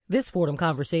This Fordham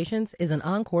Conversations is an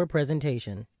encore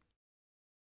presentation.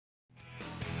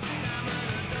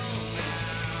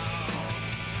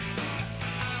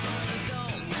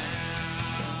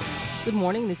 Good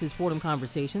morning, this is Fordham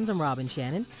Conversations. I'm Robin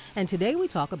Shannon, and today we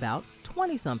talk about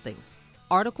 20-somethings.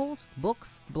 Articles,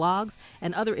 books, blogs,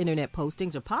 and other internet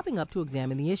postings are popping up to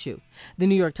examine the issue. The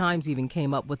New York Times even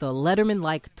came up with a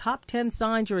Letterman-like top 10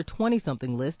 signs you're a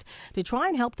 20-something list to try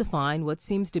and help define what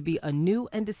seems to be a new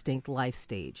and distinct life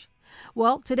stage.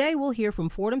 Well, today we'll hear from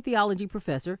Fordham theology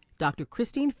professor Dr.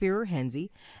 Christine Fearer-Henze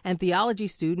and theology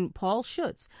student Paul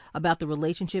Schutz about the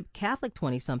relationship Catholic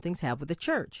 20-somethings have with the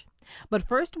church. But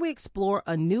first we explore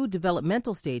a new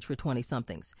developmental stage for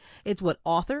 20-somethings. It's what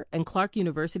author and Clark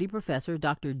University professor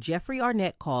Dr. Jeffrey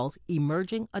Arnett calls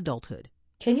emerging adulthood.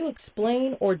 Can you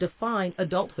explain or define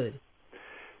adulthood?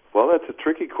 Well, that's a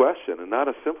tricky question and not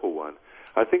a simple one.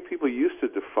 I think people used to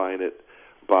define it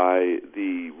by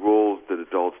the roles that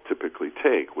adults typically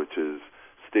take, which is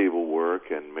stable work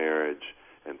and marriage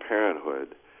and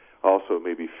parenthood, also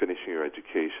maybe finishing your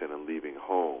education and leaving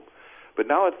home. But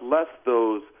now it's less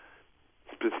those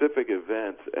specific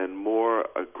events and more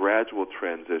a gradual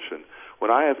transition.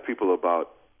 When I ask people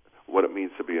about what it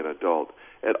means to be an adult,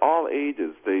 at all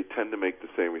ages they tend to make the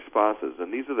same responses,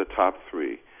 and these are the top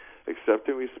three: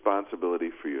 accepting responsibility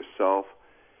for yourself,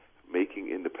 making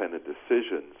independent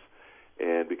decisions,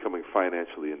 and becoming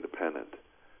financially independent.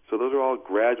 So those are all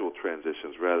gradual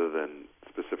transitions rather than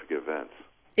specific events.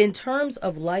 In terms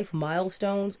of life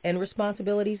milestones and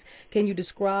responsibilities, can you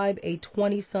describe a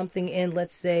 20-something in,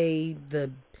 let's say,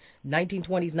 the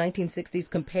 1920s,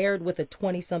 1960s compared with a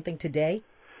 20-something today?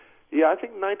 Yeah, I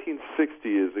think 1960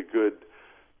 is a good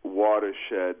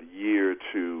watershed year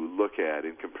to look at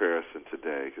in comparison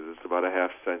today, because it's about a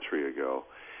half century ago.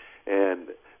 And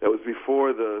that was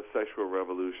before the sexual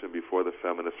revolution, before the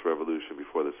feminist revolution,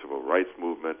 before the civil rights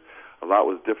movement. A lot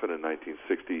was different in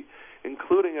 1960,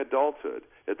 including adulthood.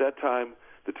 At that time,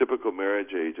 the typical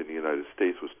marriage age in the United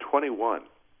States was 21.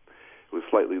 It was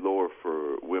slightly lower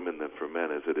for women than for men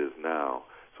as it is now.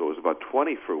 So it was about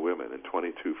 20 for women and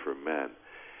 22 for men.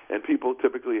 And people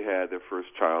typically had their first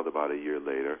child about a year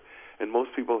later, and most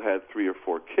people had 3 or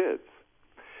 4 kids.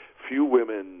 Few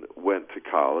women went to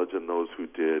college, and those who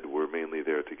did were mainly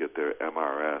there to get their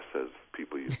MRS, as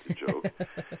people used to joke.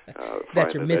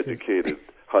 Find an educated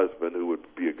husband who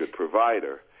would be a good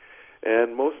provider.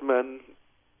 And most men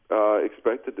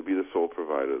expected to be the sole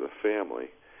provider of the family.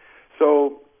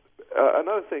 So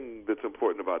another thing that's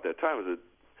important about that time is that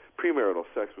premarital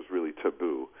sex was really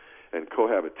taboo, and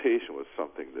cohabitation was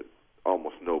something that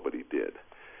almost nobody did.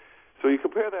 So you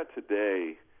compare that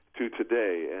today to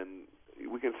today, and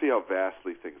we can see how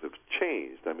vastly things have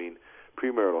changed. I mean,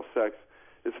 premarital sex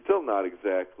is still not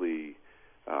exactly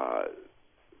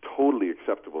totally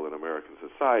acceptable in American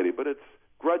society, but it's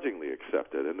grudgingly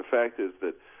accepted. And the fact is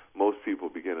that most people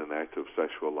begin an active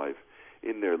sexual life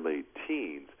in their late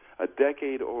teens, a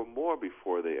decade or more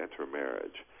before they enter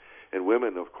marriage. And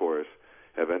women, of course,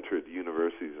 have entered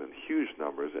universities in huge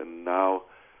numbers and now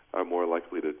are more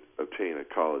likely to obtain a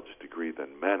college degree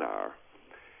than men are.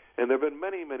 And there have been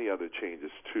many, many other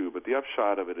changes, too, but the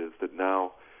upshot of it is that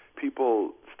now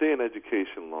people stay in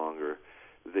education longer.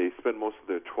 They spend most of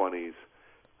their 20s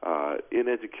in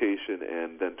education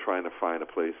and then trying to find a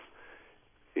place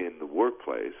in the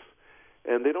workplace.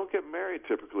 And they don't get married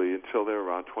typically until they're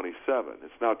around 27.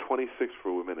 It's now 26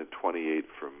 for women and 28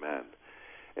 for men.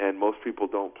 And most people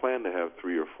don't plan to have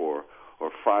 3 or 4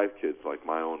 or 5 kids like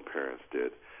my own parents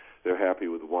did. They're happy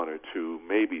with 1 or 2,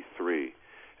 maybe 3.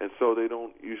 And so they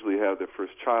don't usually have their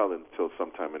first child until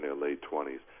sometime in their late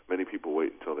 20s. Many people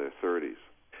wait until their 30s.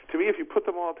 To me, if you put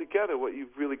them all together, what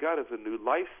you've really got is a new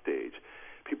life stage.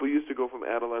 People used to go from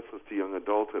adolescence to young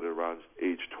adulthood at around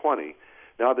age 20.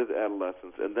 Now there's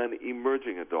adolescence and then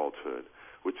emerging adulthood,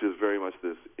 which is very much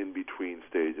this in-between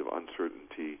stage of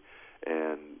uncertainty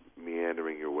and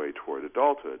meandering your way toward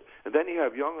adulthood. And then you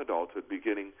have young adulthood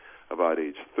beginning about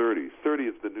age 30. 30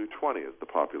 is the new 20, as the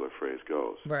popular phrase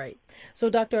goes. Right. So,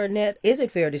 Dr. Arnett, is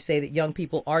it fair to say that young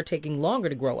people are taking longer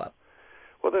to grow up?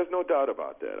 Well, there's no doubt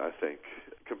about that, I think.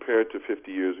 Compared to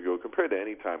 50 years ago, compared to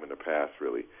any time in the past,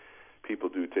 really, people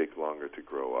do take longer to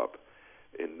grow up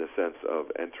in the sense of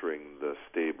entering the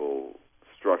stable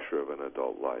structure of an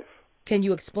adult life. Can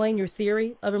you explain your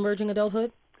theory of emerging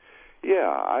adulthood? Yeah,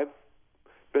 I've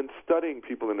been studying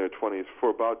people in their 20s for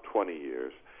about 20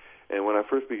 years. And when I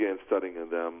first began studying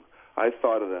them, I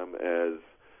thought of them as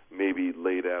maybe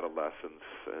late adolescents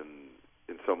and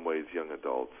in some ways young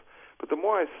adults. But the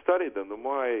more I studied them, the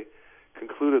more I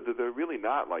concluded that they're really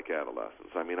not like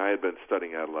adolescents. I mean, I had been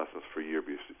studying adolescents for years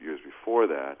before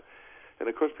that, And,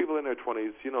 of course, people in their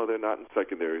 20s, they're not in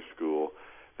secondary school.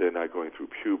 They're not going through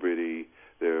puberty.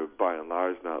 They're, by and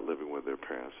large, not living with their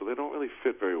parents. So they don't really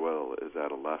fit very well as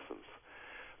adolescents.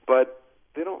 But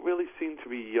they don't really seem to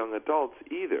be young adults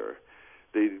either.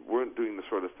 They weren't doing the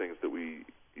sort of things that we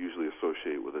usually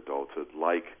associate with adulthood,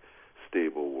 like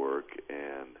stable work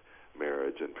and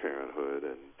marriage and parenthood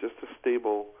and just a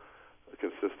stable,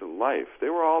 consistent life. They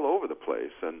were all over the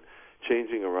place and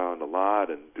changing around a lot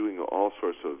and doing all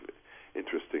sorts of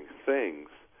interesting things,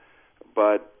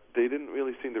 but they didn't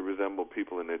really seem to resemble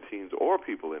people in their teens or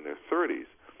people in their 30s.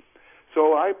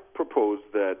 So I propose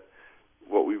that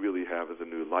what we really have is a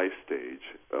new life stage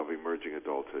of emerging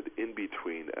adulthood in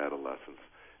between adolescence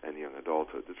and young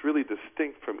adulthood. It's really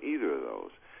distinct from either of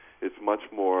those. It's much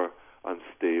more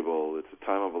unstable. It's a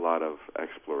time of a lot of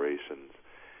explorations.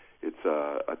 It's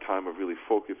a time of really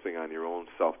focusing on your own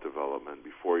self-development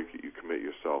before you commit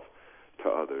yourself to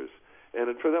others. And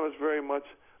for them, it's very much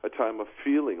a time of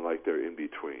feeling like they're in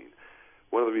between.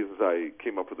 One of the reasons I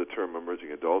came up with the term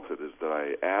emerging adulthood is that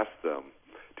I asked them,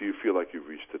 do you feel like you've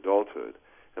reached adulthood?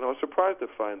 And I was surprised to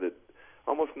find that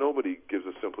almost nobody gives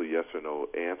a simple yes or no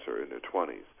answer in their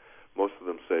 20s. Most of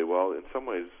them say, well, in some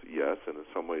ways, yes, and in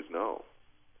some ways, no.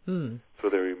 So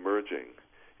they're emerging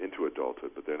into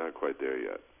adulthood, but they're not quite there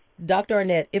yet. Dr.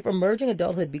 Arnett, if emerging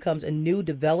adulthood becomes a new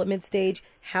development stage,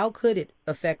 how could it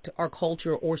affect our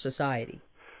culture or society?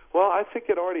 Well, I think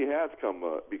it already has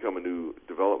become a new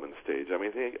development stage. I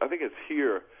think it's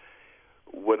here,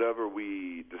 whatever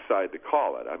we decide to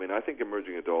call it. I think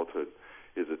emerging adulthood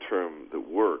is a term that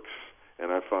works,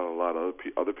 and I've found a lot of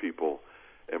other people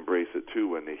embrace it too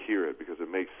when they hear it because it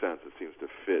makes sense. It seems to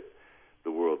fit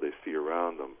the world they see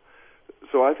around them.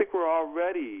 So I think we're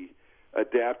already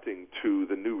adapting to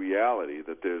the new reality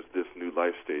that there's this new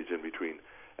life stage in between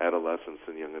adolescence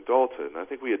and young adulthood. And I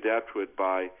think we adapt to it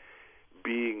by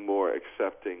being more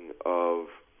accepting of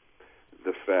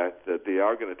the fact that they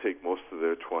are going to take most of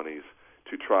their 20s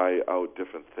to try out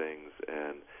different things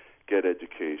and get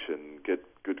education, get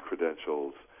good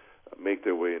credentials, make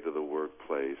their way into the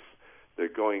workplace. They're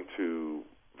going to,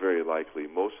 very likely,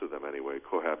 most of them anyway,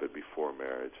 cohabit before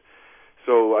marriage.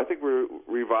 So I think we're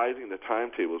revising the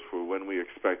timetables for when we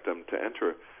expect them to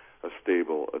enter a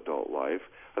stable adult life.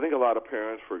 I think a lot of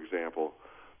parents, for example,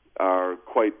 are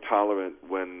quite tolerant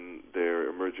when their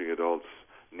emerging adults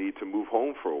need to move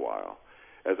home for a while,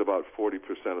 as about 40%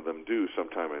 of them do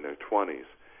sometime in their 20s.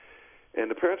 And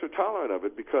the parents are tolerant of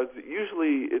it because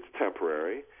usually it's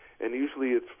temporary, and usually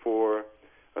it's for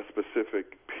a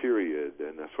specific period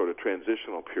and a sort of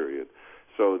transitional period.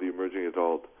 So the emerging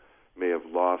adult may have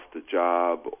lost a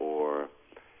job or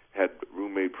had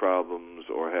roommate problems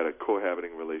or had a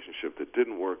cohabiting relationship that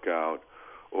didn't work out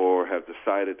or have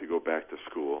decided to go back to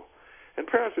school. And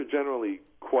parents are generally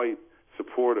quite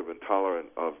supportive and tolerant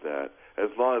of that as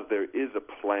long as there is a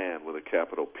plan with a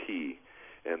capital P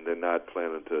and they're not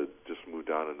planning to just move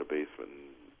down in the basement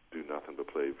and do nothing but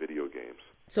play video games.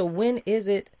 So when is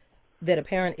it that a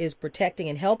parent is protecting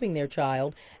and helping their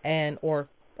child and or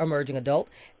emerging adult,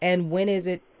 and when is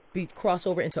it cross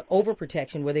over into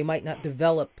overprotection where they might not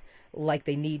develop like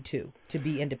they need to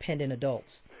be independent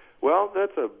adults? Well,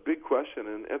 that's a big question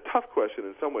and a tough question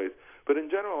in some ways. But in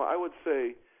general, I would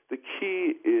say the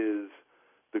key is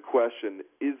the question,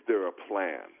 is there a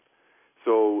plan?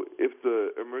 So if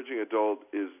the emerging adult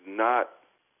is not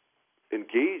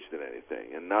engaged in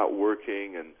anything and not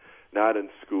working and not in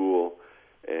school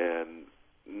and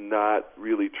not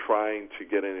really trying to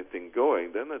get anything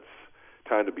going, then it's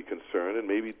time to be concerned and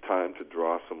maybe time to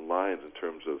draw some lines in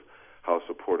terms of how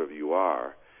supportive you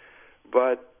are.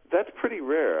 But that's pretty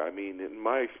rare. In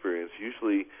my experience,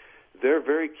 usually they're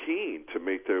very keen to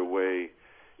make their way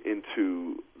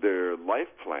into their life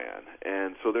plan,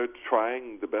 and so they're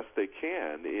trying the best they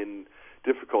can in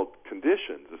difficult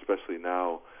conditions, especially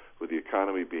now with the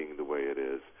economy being the way it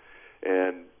is.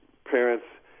 And parents,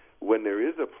 when there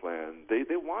is a plan, they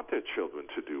want their children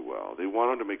to do well. They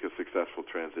want them to make a successful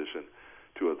transition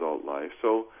to adult life.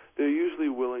 So they're usually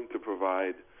willing to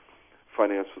provide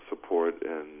financial support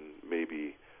and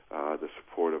maybe the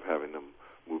support of having them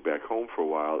move back home for a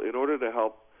while in order to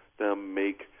help them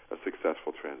make a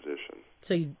successful transition.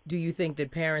 So do you think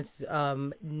that parents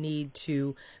need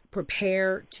to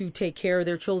prepare to take care of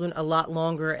their children a lot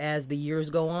longer as the years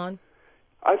go on?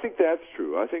 I think that's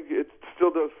true. I think it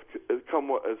still does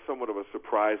come as somewhat of a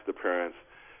surprise to parents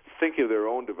thinking of their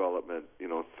own development,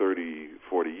 30,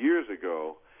 40 years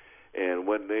ago, and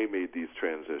when they made these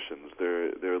transitions,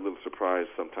 they're a little surprised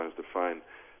sometimes to find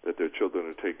that their children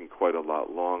are taking quite a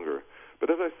lot longer.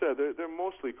 But as I said, they're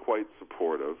mostly quite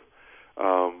supportive.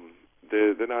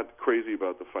 They're not crazy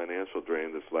about the financial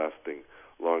drain that's lasting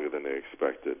longer than they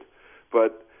expected.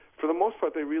 But for the most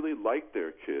part, they really like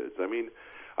their kids. I mean,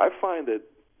 I find that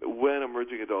when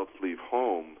emerging adults leave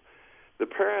home, the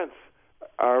parents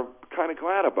are kind of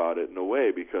glad about it in a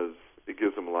way because it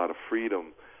gives them a lot of freedom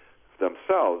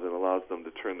themselves and allows them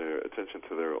to turn their attention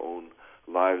to their own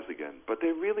lives again. But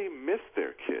they really miss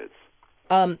their kids.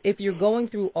 If you're going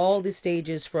through all the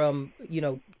stages from,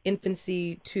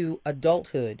 infancy to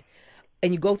adulthood,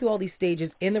 and you go through all these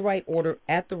stages in the right order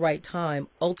at the right time,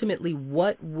 ultimately,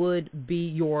 what would be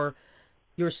your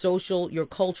social, your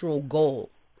cultural goal?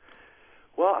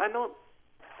 Well, I don't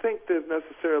think there's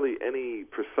necessarily any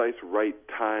precise right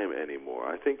time anymore.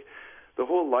 I think the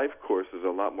whole life course is a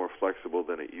lot more flexible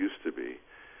than it used to be.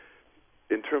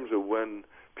 In terms of when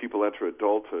people enter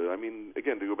adulthood, I mean,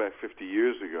 again, to go back 50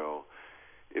 years ago,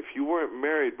 if you weren't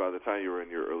married by the time you were in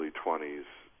your early 20s,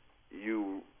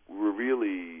 you were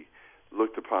really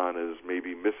looked upon as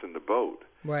maybe missing the boat.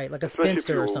 Right, like a especially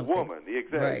spinster or something. Especially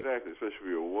if you were a woman. Exactly. Especially if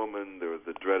you were a woman, there was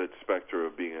the dreaded specter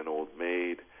of being an old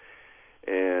maid.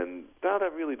 And now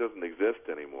that really doesn't exist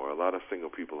anymore. A lot of single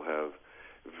people have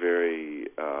very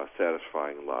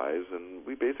satisfying lives, and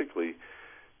we basically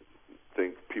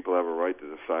think people have a right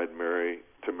to decide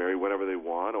to marry whenever they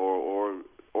want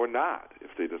or not if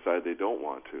they decide they don't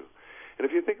want to. And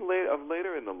if you think of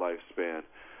later in the lifespan,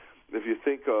 if you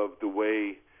think of the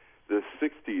way the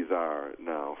 60s are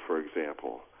now, for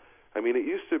example, I mean, it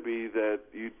used to be that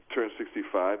you turned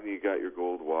 65 and you got your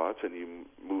gold watch and you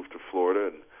moved to Florida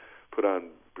and put on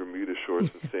Bermuda shorts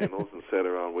and sandals and sat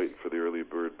around waiting for the early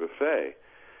bird buffet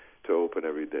to open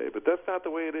every day. But that's not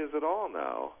the way it is at all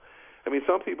now. I mean,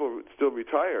 some people still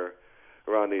retire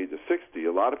around the age of 60.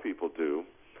 A lot of people do.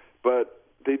 But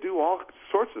they do all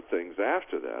sorts of things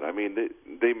after that. I mean,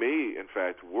 they may, in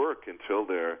fact, work until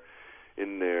they're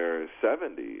in their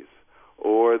 70s,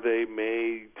 or they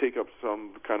may take up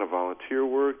some kind of volunteer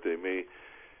work. They may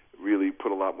really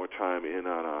put a lot more time in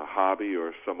on a hobby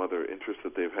or some other interest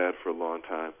that they've had for a long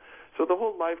time. So the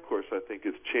whole life course, I think,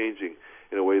 is changing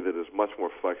in a way that is much more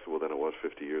flexible than it was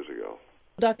 50 years ago.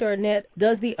 Dr. Arnett,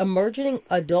 does the emerging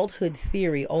adulthood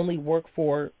theory only work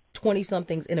for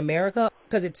 20-somethings in America?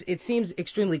 Because it seems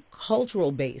extremely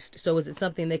cultural-based. So is it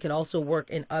something that can also work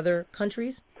in other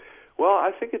countries? Well,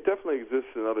 I think it definitely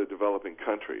exists in other developing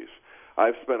countries.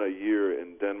 I've spent a year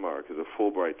in Denmark as a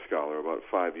Fulbright scholar about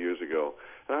 5 years ago,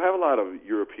 and I have a lot of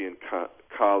European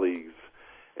colleagues,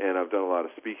 and I've done a lot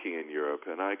of speaking in Europe,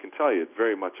 and I can tell you it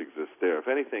very much exists there. If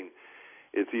anything,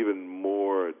 it's even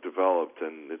more developed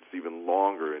and it's even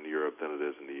longer in Europe than it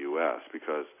is in the U.S.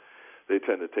 because they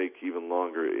tend to take even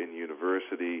longer in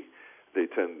university, they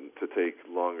tend to take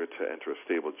longer to enter a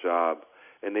stable job,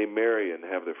 and they marry and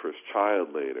have their first child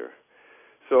later.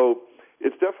 So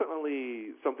it's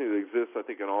definitely something that exists, I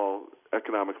think, in all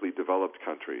economically developed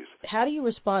countries. How do you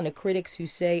respond to critics who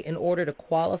say in order to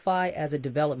qualify as a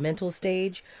developmental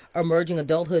stage, emerging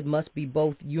adulthood must be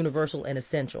both universal and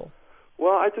essential?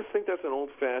 Well, I just think that's an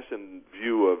old-fashioned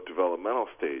view of developmental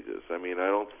stages. I mean, I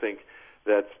don't think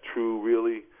that's true,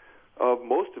 really, of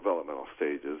most developmental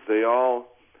stages. They all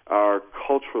are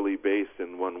culturally based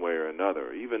in one way or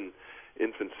another. Even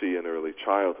infancy and early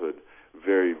childhood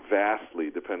vary vastly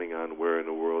depending on where in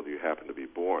the world you happen to be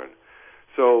born.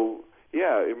 So,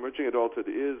 yeah, emerging adulthood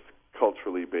is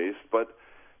culturally based, but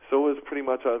so is pretty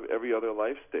much every other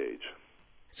life stage.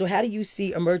 So how do you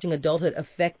see emerging adulthood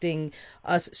affecting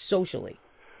us socially?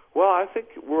 Well, I think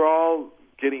we're all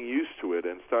getting used to it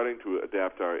and starting to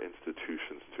adapt our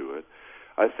institutions to it.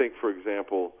 I think, for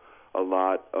example, a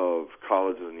lot of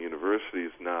colleges and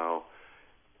universities now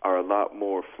are a lot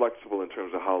more flexible in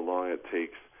terms of how long it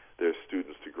takes their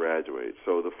students to graduate.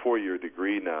 So the 4-year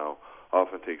degree now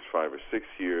often takes 5 or 6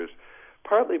 years,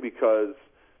 partly because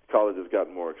college has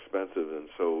gotten more expensive and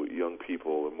so young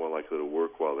people are more likely to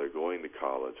work while they're going to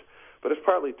college. But it's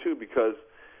partly, too, because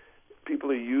people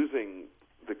are using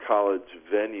the college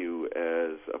venue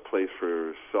as a place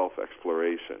for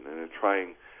self-exploration and they're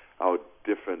trying out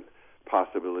different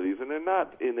possibilities, and they're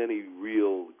not in any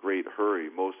real great hurry,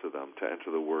 most of them, to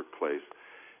enter the workplace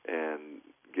and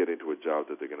get into a job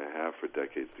that they're going to have for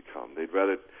decades to come. They'd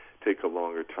rather take a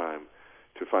longer time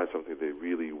to find something they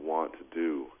really want to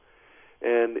do.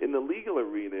 And in the legal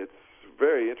arena, it's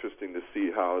very interesting to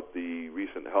see how the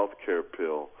recent health care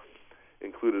bill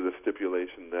included a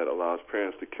stipulation that allows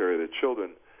parents to carry their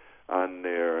children on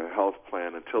their health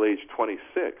plan until age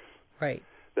 26. Right.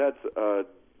 That's a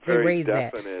very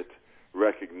definite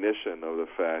recognition of the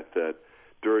fact that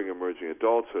during emerging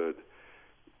adulthood,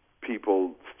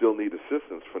 people still need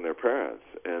assistance from their parents,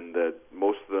 and that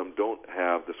most of them don't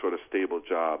have the sort of stable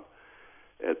job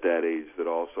at that age that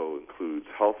also includes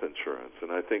health insurance.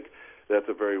 And I think that's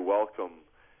a very welcome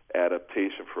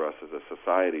adaptation for us as a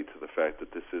society to the fact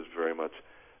that this is very much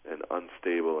an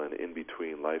unstable and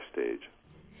in-between life stage.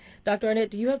 Dr. Arnett,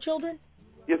 do you have children?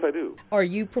 Yes, I do. Are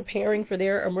you preparing for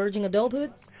their emerging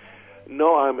adulthood?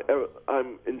 No,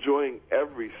 I'm enjoying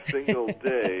every single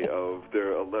day of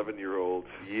their 11-year-old's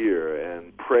year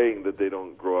and praying that they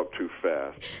don't grow up too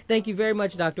fast. Thank you very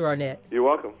much, Dr. Arnett. You're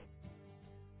welcome.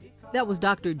 That was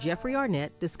Dr. Jeffrey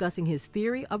Arnett discussing his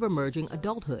theory of emerging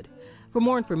adulthood. For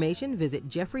more information, visit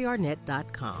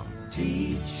jeffreyarnett.com.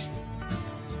 Teach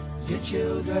your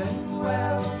children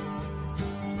well.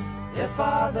 Their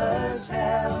father's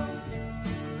help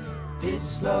did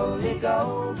slowly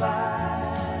go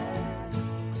by,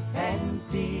 and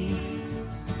feed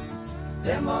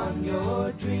them on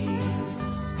your dreams.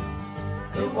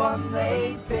 The one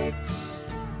they picked,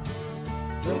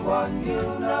 the one you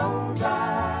know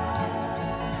by.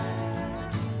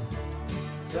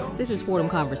 This is Fordham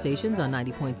Conversations on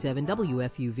 90.7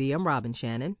 WFUV. I'm Robin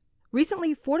Shannon.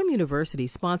 Recently, Fordham University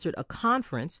sponsored a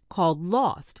conference called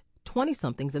Lost,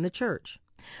 20-somethings in the Church.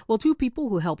 Well, two people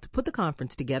who helped put the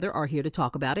conference together are here to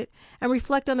talk about it and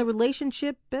reflect on the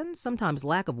relationship, and sometimes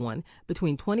lack of one,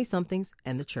 between 20-somethings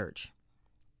and the church.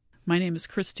 My name is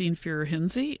Christine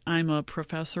Fear-Hinsey. I'm a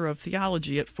professor of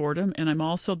theology at Fordham, and I'm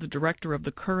also the director of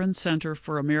the Curran Center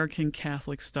for American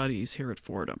Catholic Studies here at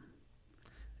Fordham.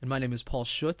 And my name is Paul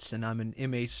Schutz, and I'm an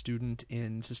MA student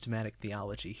in systematic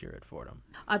theology here at Fordham.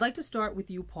 I'd like to start with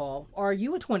you, Paul. Are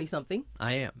you a 20-something?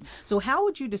 I am. So how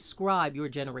would you describe your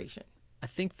generation? I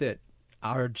think that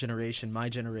our generation, my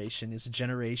generation, is a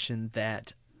generation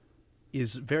that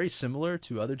is very similar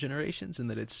to other generations in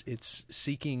that it's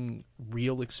seeking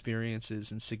real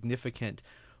experiences and significant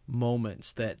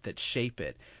moments that shape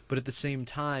it, but at the same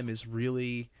time is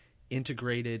really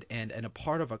integrated and a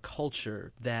part of a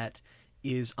culture that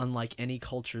is unlike any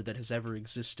culture that has ever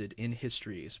existed in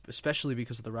history, especially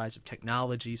because of the rise of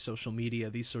technology, social media,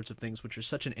 these sorts of things, which are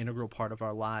such an integral part of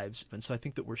our lives. And so I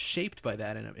think that we're shaped by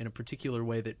that in a particular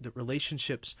way, that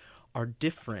relationships are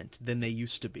different than they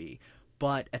used to be.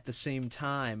 But at the same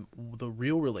time, the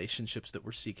real relationships that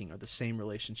we're seeking are the same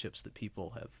relationships that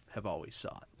people have always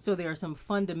sought. So there are some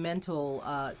fundamental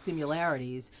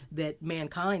similarities that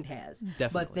mankind has. Definitely.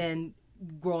 But then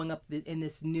growing up in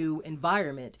this new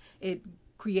environment, it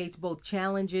creates both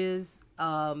challenges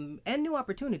and new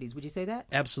opportunities. Would you say that?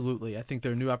 Absolutely. I think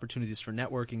there are new opportunities for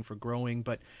networking, for growing,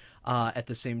 but at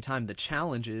the same time, the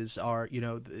challenges are,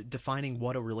 defining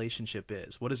what a relationship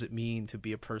is. What does it mean to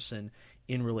be a person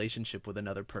in relationship with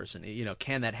another person?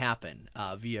 Can that happen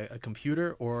via a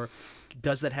computer, or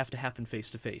does that have to happen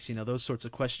face to face? Those sorts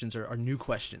of questions are new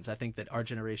questions. I think that our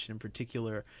generation in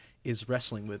particular is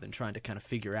wrestling with and trying to kind of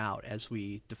figure out as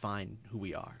we define who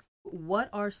we are. What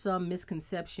are some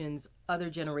misconceptions other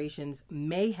generations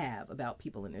may have about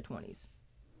people in their 20s?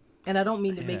 And I don't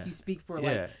mean to make you speak for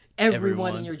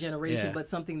everyone in your generation, but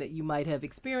something that you might have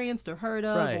experienced or heard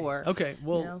of. Right. Or okay.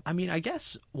 Well, I mean, I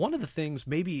guess one of the things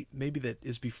maybe that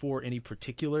is before any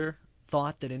particular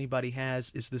thought that anybody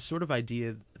has is this sort of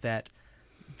idea that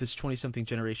this 20-something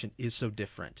generation is so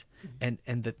different, and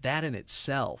that in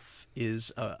itself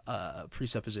is a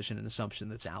presupposition and assumption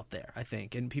that's out there, I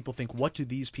think. And people think, what do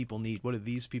these people need? What do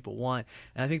these people want?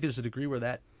 And I think there's a degree where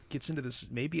that gets into this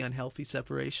maybe unhealthy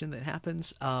separation that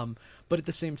happens. But at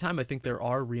the same time, I think there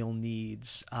are real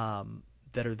needs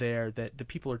that are there that the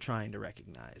people are trying to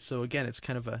recognize. So again, it's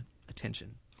kind of a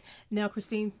tension. Now,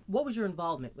 Christine, what was your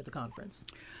involvement with the conference?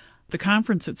 The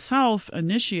conference itself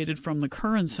initiated from the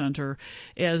Curran Center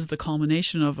as the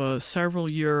culmination of a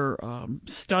several-year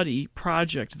study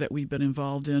project that we've been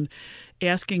involved in,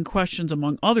 asking questions,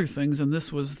 among other things, and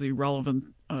this was the relevant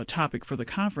topic for the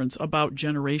conference, about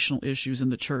generational issues in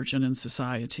the church and in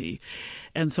society.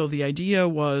 And so the idea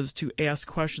was to ask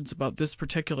questions about this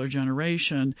particular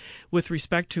generation with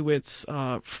respect to its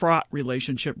fraught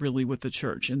relationship really with the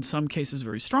church. In some cases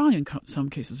very strong, in some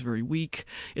cases very weak,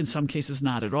 in some cases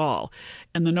not at all.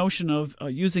 And the notion of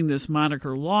using this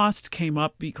moniker Lost came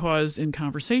up because in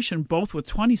conversation, both with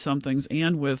 20-somethings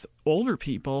and with older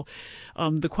people,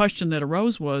 the question that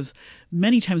arose was,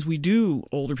 many times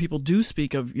older people do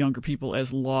speak of younger people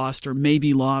as lost or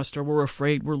maybe lost, or we're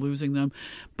afraid we're losing them,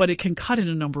 but it can cut in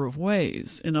a number of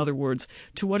ways. In other words,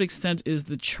 to what extent is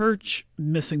the church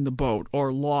missing the boat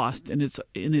or lost in its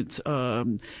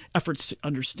efforts to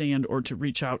understand or to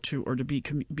reach out to or to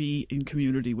be in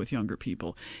community with younger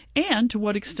people? And to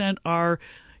what extent are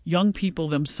young people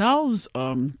themselves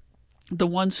the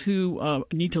ones who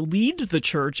need to lead the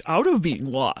church out of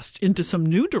being lost into some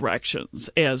new directions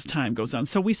as time goes on.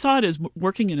 So we saw it as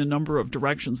working in a number of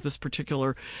directions, this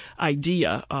particular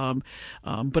idea.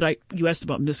 But you asked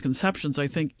about misconceptions. I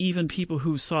think even people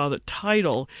who saw the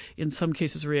title in some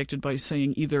cases reacted by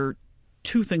saying either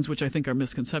two things which I think are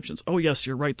misconceptions. Oh, yes,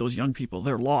 you're right. Those young people,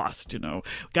 they're lost,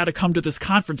 got to come to this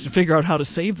conference to figure out how to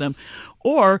save them.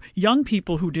 Or young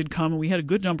people who did come, and we had a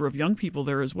good number of young people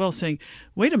there as well, saying,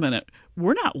 wait a minute,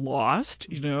 we're not lost,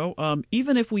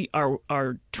 even if we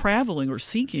are traveling or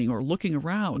seeking or looking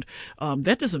around,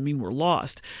 that doesn't mean we're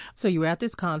lost. So you were at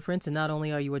this conference, and not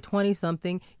only are you a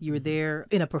 20-something, you were there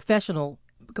in a professional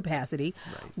capacity.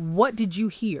 Right. What did you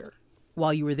hear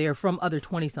while you were there from other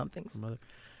 20-somethings?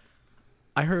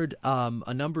 I heard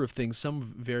a number of things,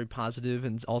 some very positive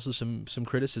and also some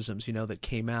criticisms, that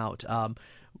came out.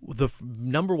 The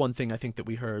number one thing I think that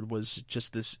we heard was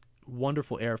just this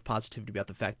wonderful air of positivity about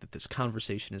the fact that this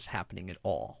conversation is happening at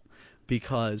all,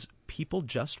 because people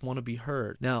just want to be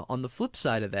heard. Now, on the flip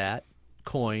side of that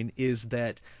coin is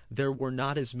that there were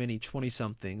not as many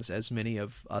 20-somethings as many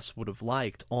of us would have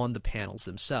liked on the panels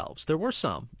themselves. There were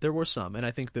some, and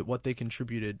I think that what they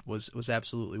contributed was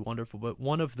absolutely wonderful. But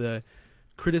one of the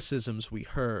criticisms we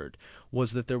heard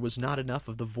was that there was not enough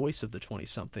of the voice of the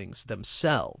 20-somethings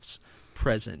themselves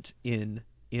present in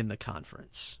the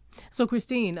conference. So,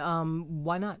 Christine,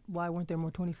 why not? Why weren't there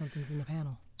more 20-somethings in the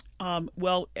panel?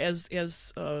 Well, as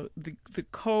the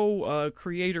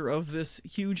co-creator of this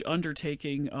huge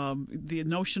undertaking, the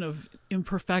notion of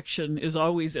imperfection is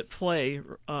always at play,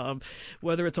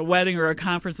 whether it's a wedding or a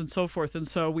conference and so forth. And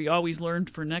so we always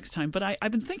learned for next time. But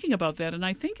I've been thinking about that, and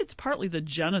I think it's partly the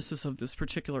genesis of this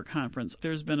particular conference.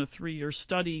 There's been a 3-year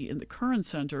study in the Curran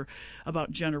Center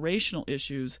about generational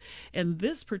issues. And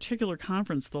this particular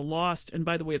conference, the Lost, and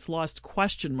by the way, it's Lost ?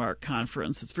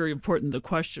 Conference. It's very important, the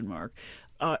question mark.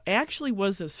 Actually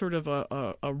was a sort of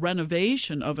a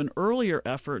renovation of an earlier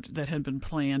effort that had been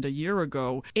planned a year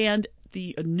ago. And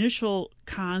the initial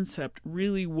concept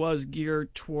really was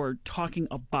geared toward talking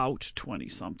about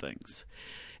 20-somethings.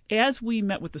 As we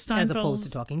met with the Steinfelds... As opposed to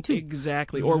talking to.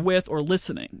 Exactly, or with or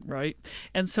listening, right?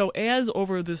 And so as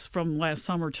over this, from last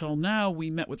summer till now, we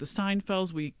met with the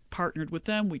Steinfelds, we partnered with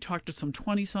them, we talked to some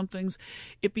 20-somethings.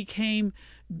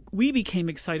 We became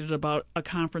excited about a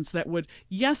conference that would,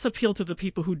 yes, appeal to the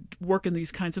people who work in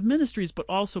these kinds of ministries, but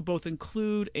also both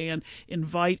include and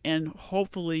invite and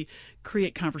hopefully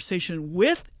create conversation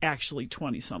with actually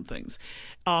 20-somethings.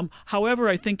 However,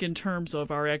 I think in terms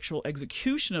of our actual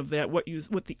execution of that, what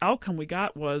the outcome we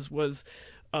got was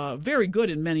very good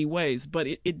in many ways, but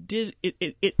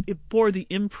it bore the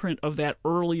imprint of that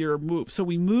earlier move. So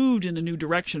we moved in a new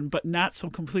direction, but not so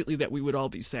completely that we would all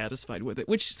be satisfied with it,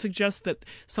 which suggests that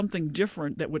something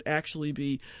different that would actually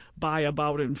be by,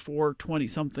 about, and for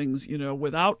 20-somethings,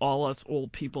 without all us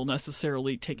old people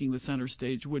necessarily taking the center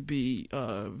stage would be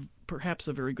perhaps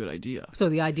a very good idea. So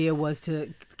the idea was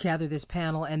to gather this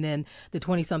panel, and then the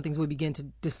 20-somethings would begin to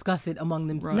discuss it among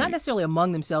them, right. Not necessarily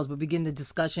among themselves, but begin the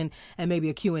discussion, and maybe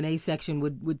a Q&A section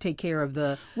would take care of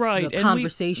the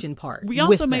conversation part. We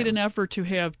also made an effort to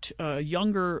have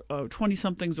younger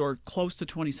 20-somethings or close to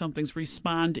 20-somethings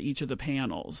respond to each of the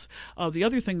panels. The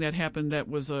other thing that happened that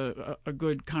was a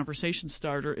good conversation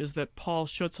starter is that Paul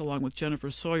Schutz, along with Jennifer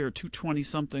Sawyer, two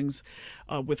 20-somethings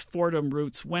with Fordham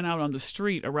roots, went out on the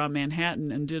street around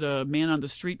Manhattan and did a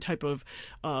man-on-the-street type of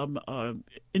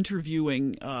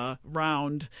interviewing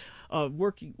round.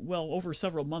 Working over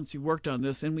several months, you worked on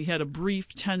this, and we had a brief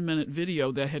 10-minute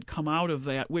video that had come out of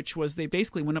that, which was they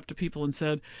basically went up to people and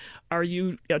said, "Are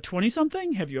you a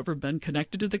 20-something? Have you ever been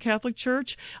connected to the Catholic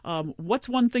Church? What's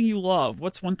one thing you love?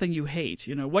 What's one thing you hate?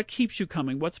 What keeps you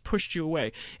coming? What's pushed you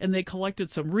away?" And they collected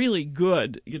some really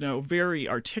good, very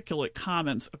articulate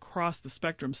comments across the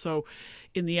spectrum. So,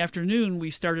 in the afternoon, we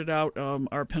started out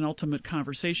our penultimate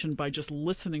conversation by just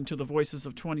listening to the voices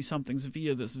of 20-somethings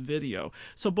via this video.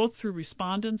 So both through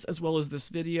respondents as well as this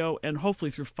video, and hopefully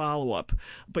through follow-up.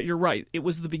 But you're right, it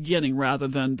was the beginning rather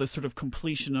than the sort of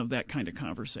completion of that kind of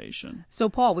conversation. So,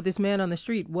 Paul, with this man on the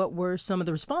street, what were some of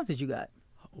the responses you got?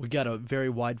 We got a very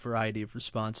wide variety of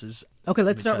responses. Okay,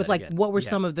 let's start with what were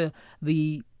some of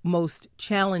the most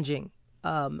challenging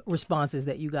responses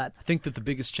that you got? I think that the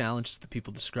biggest challenges that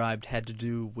people described had to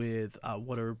do with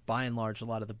what are, by and large, a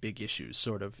lot of the big issues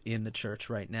sort of in the church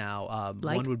right now.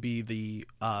 One would be the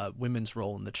women's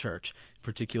role in the church,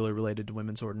 particularly related to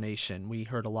women's ordination. We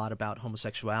heard a lot about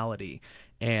homosexuality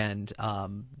and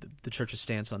the church's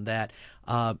stance on that.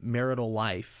 Marital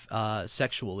life,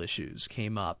 sexual issues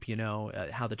came up,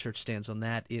 how the church stands on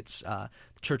that. The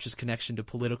church's connection to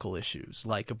political issues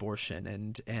like abortion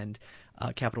and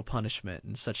capital punishment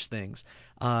and such things,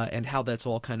 and how that's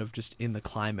all kind of just in the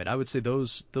climate. I would say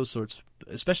those sorts,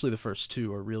 especially the first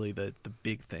two, are really the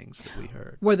big things that we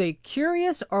heard. Were they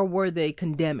curious or were they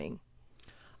condemning?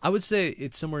 I would say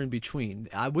it's somewhere in between.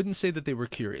 I wouldn't say that they were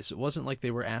curious. It wasn't like they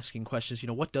were asking questions,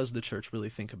 what does the church really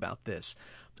think about this?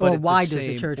 But or why does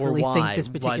the church really think this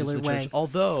particular way?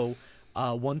 Although,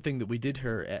 one thing that we did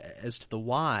hear as to the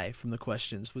why from the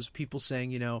questions was people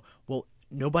saying, well,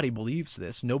 nobody believes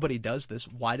this. Nobody does this.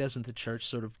 Why doesn't the church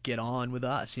sort of get on with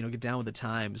us? Get down with the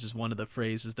times is one of the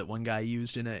phrases that one guy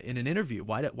used in an interview.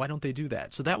 Why don't they do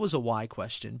that? So that was a why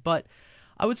question. But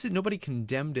I would say nobody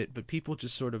condemned it, but people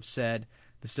just sort of said,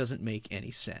 this doesn't make any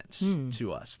sense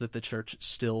to us, that the church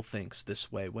still thinks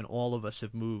this way when all of us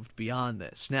have moved beyond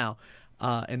this. Now,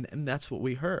 and that's what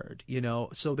we heard,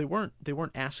 So they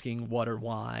weren't asking what or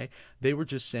why. They were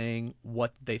just saying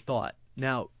what they thought.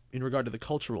 Now, in regard to the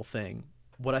cultural thing,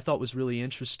 what I thought was really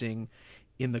interesting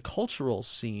in the cultural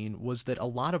scene was that a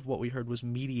lot of what we heard was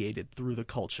mediated through the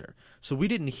culture. So we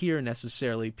didn't hear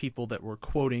necessarily people that were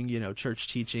quoting, church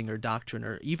teaching or doctrine,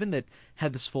 or even that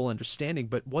had this full understanding,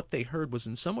 but what they heard was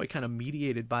in some way kind of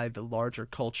mediated by the larger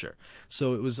culture.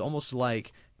 So it was almost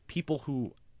like people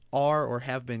who are or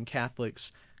have been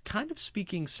Catholics kind of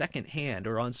speaking secondhand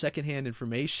or on secondhand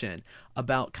information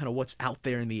about kind of what's out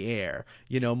there in the air,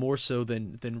 more so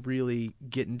than really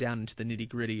getting down into the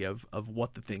nitty-gritty of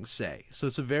what the things say. So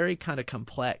it's a very kind of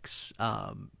complex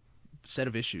set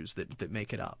of issues that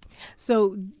make it up.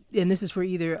 So, and this is for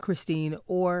either Christine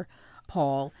or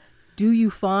Paul, do you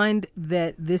find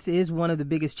that this is one of the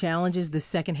biggest challenges, the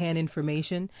secondhand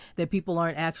information, that people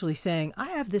aren't actually saying, I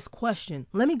have this question,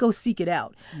 let me go seek it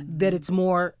out, that it's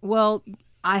more, well,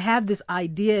 I have this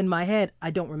idea in my head.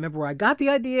 I don't remember where I got the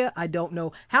idea. I don't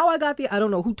know how I got I don't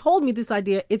know who told me this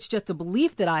idea. It's just a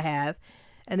belief that I have.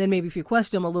 And then maybe if you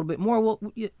question them a little bit more, well,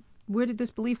 where did this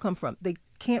belief come from? They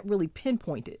can't really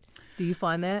pinpoint it. Do you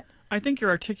find that? I think you're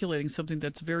articulating something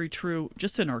that's very true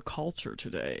just in our culture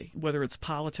today, whether it's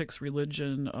politics,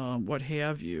 religion, what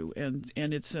have you. And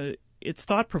it's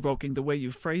thought-provoking the way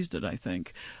you phrased it, I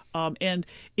think. And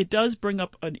it does bring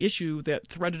up an issue that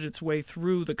threaded its way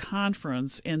through the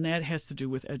conference, and that has to do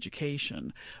with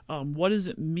education. What does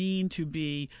it mean to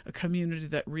be a community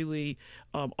that really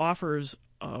offers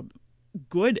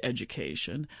good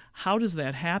education? How does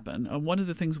that happen? One of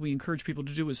the things we encourage people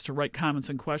to do is to write comments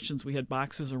and questions. We had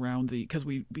boxes around because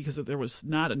there was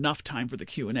not enough time for the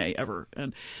Q&A ever,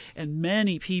 and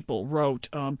many people wrote,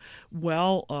 many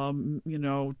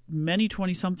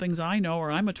 20-somethings I know, or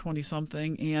I'm a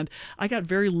 20-something, and I got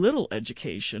very little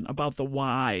education about the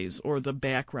whys or the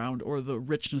background or the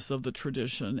richness of the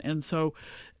tradition, and so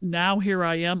now here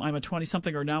I am, I'm a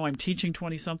 20-something, or now I'm teaching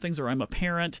 20-somethings, or I'm a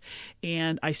parent,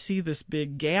 and I see this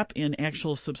big gap in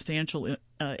actual substantial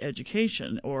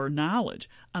education or knowledge.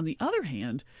 On the other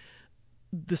hand,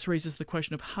 this raises the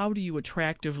question of how do you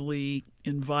attractively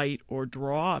invite or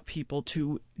draw people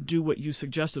to do what you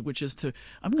suggested, which is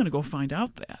I'm going to go find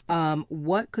out that.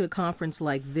 What could a conference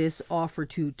like this offer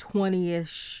to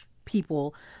 20-ish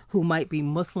people who might be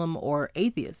Muslim or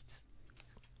atheists?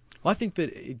 Well, I think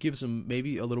that it gives them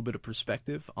maybe a little bit of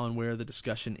perspective on where the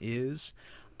discussion is.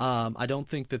 I don't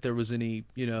think that there was any,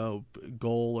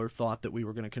 goal or thought that we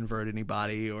were going to convert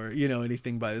anybody or,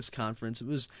 anything by this conference. It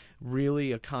was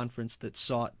really a conference that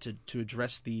sought to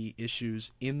address the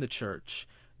issues in the church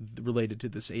related to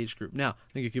this age group. Now,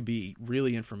 I think it could be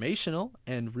really informational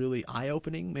and really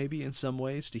eye-opening maybe in some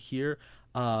ways to hear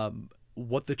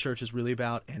what the church is really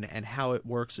about and how it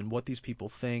works and what these people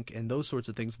think and those sorts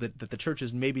of things that the church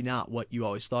is maybe not what you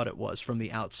always thought it was from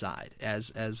the outside as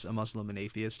a Muslim and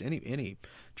atheist, any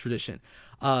tradition.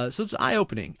 So it's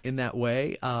eye-opening in that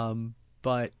way.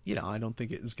 But, I don't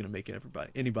think it is going to make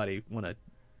anybody want to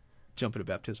jump in a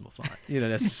baptismal font,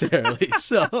 necessarily.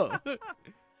 So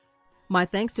my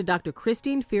thanks to Dr.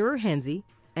 Christine Fearer-Henze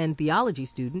and theology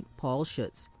student Paul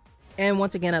Schutz. And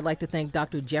once again, I'd like to thank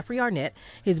Dr. Jeffrey Arnett.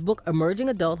 His book, Emerging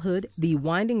Adulthood, The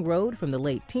Winding Road from the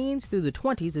Late Teens Through the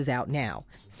 20s is out now.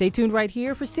 Stay tuned right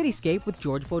here for Cityscape with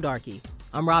George Bodarky.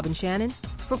 I'm Robin Shannon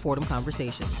for Fordham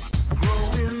Conversations.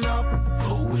 Growing up,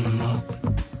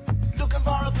 looking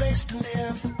for a place to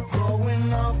live.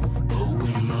 Growing up,